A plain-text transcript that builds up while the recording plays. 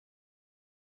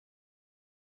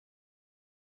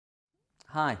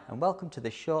Hi and welcome to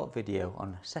this short video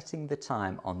on setting the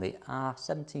time on the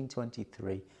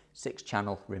R1723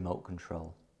 6-channel remote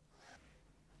control.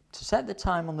 To set the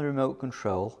time on the remote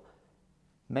control,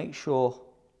 make sure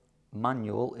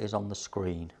manual is on the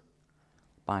screen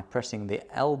by pressing the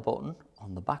L button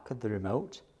on the back of the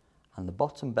remote and the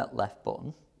bottom left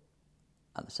button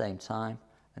at the same time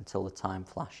until the time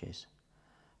flashes.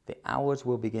 The hours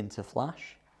will begin to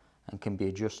flash and can be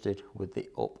adjusted with the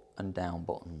up and down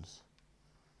buttons.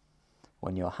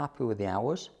 When you're happy with the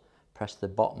hours, press the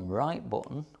bottom right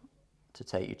button to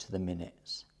take you to the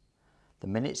minutes. The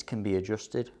minutes can be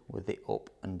adjusted with the up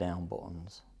and down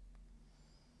buttons.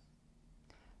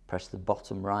 Press the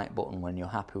bottom right button when you're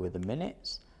happy with the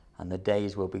minutes and the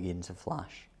days will begin to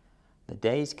flash. The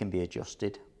days can be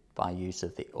adjusted by use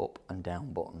of the up and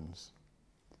down buttons.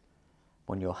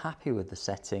 When you're happy with the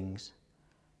settings,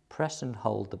 press and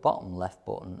hold the bottom left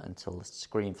button until the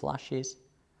screen flashes.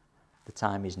 The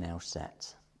time is now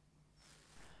set.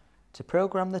 To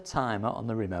program the timer on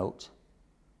the remote,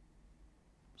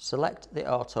 select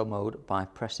the auto mode by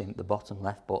pressing the bottom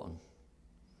left button.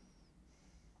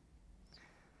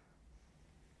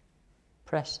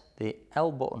 Press the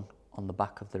L button on the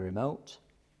back of the remote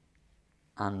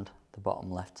and the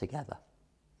bottom left together.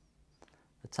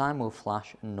 The time will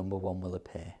flash and number 1 will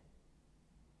appear.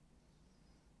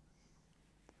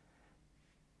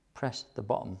 Press the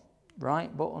bottom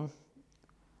right button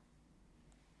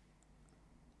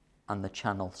and the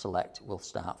channel select will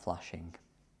start flashing.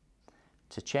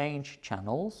 To change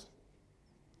channels,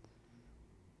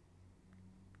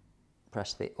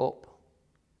 press the up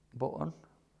button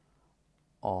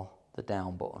or the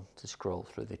down button to scroll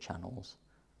through the channels.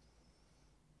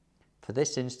 For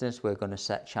this instance, we're going to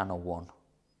set channel 1.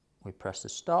 We press the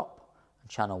stop and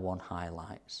channel 1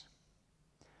 highlights.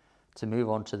 To move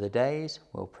on to the days,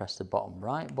 we'll press the bottom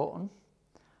right button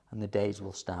and the days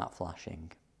will start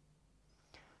flashing.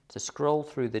 To scroll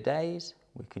through the days,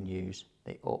 we can use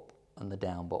the up and the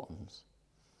down buttons.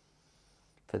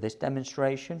 For this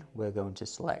demonstration, we're going to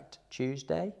select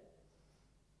Tuesday.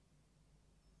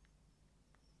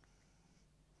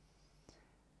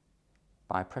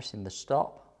 By pressing the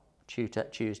stop,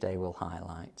 Tuesday will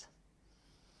highlight.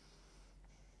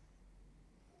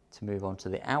 To move on to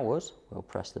the hours, we'll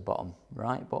press the bottom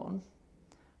right button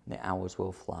and the hours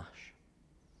will flash.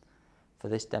 For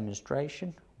this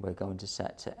demonstration, we're going to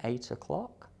set to 8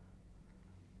 o'clock.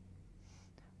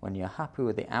 When you're happy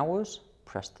with the hours,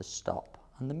 press the stop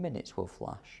and the minutes will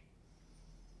flash.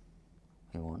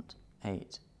 We want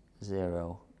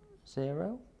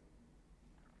 8:00.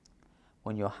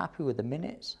 When you're happy with the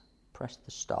minutes, press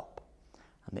the stop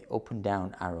and the up and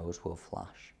down arrows will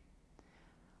flash.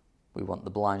 We want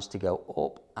the blinds to go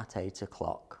up at 8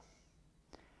 o'clock.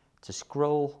 To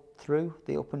scroll through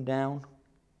the up and down,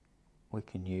 we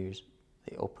can use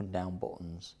the up and down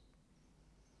buttons.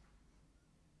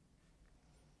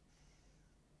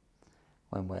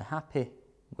 When we're happy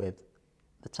with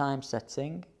the time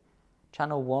setting,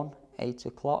 channel 1, 8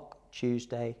 o'clock,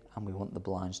 Tuesday, and we want the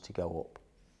blinds to go up.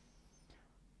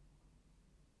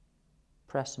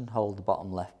 Press and hold the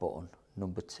bottom left button.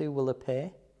 Number 2 will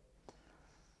appear.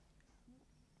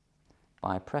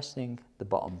 By pressing the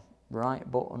bottom right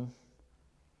button,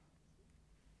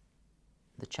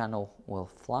 the channel will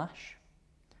flash.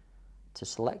 To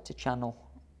select a channel,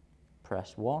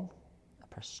 press 1,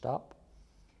 press stop.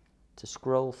 To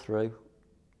scroll through,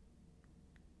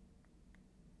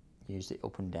 use the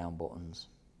up and down buttons.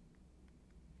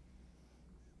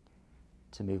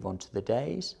 To move on to the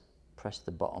days, press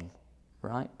the bottom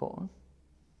right button.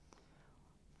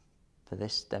 For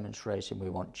this demonstration, we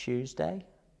want Tuesday.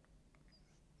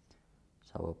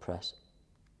 So we'll press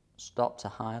stop to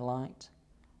highlight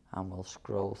and we'll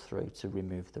scroll through to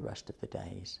remove the rest of the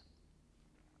days.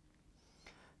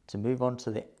 To move on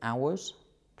to the hours,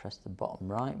 press the bottom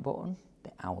right button,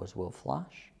 the hours will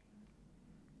flash.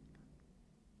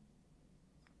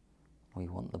 We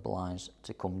want the blinds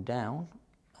to come down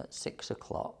at 6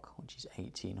 o'clock, which is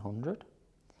 1800.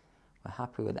 We're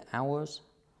happy with the hours,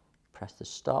 press the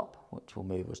stop, which will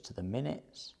move us to the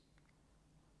minutes.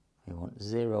 We want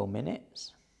 0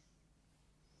 minutes.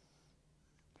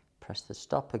 Press the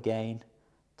stop again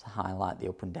to highlight the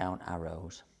up and down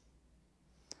arrows.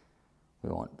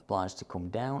 We want the blinds to come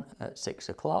down at 6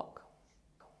 o'clock.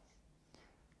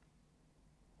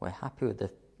 We're happy with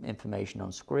the information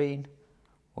on screen.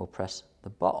 We'll press the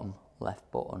bottom left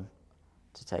button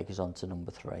to take us on to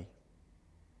number 3.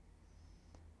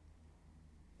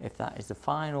 If that is the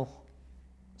final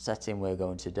setting we're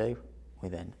going to do, we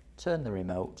then turn the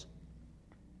remote,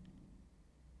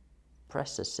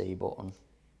 press the C button,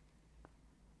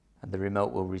 and the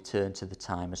remote will return to the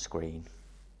timer screen.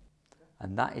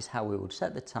 And that is how we would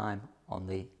set the time on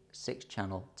the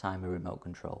 6-channel timer remote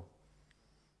control.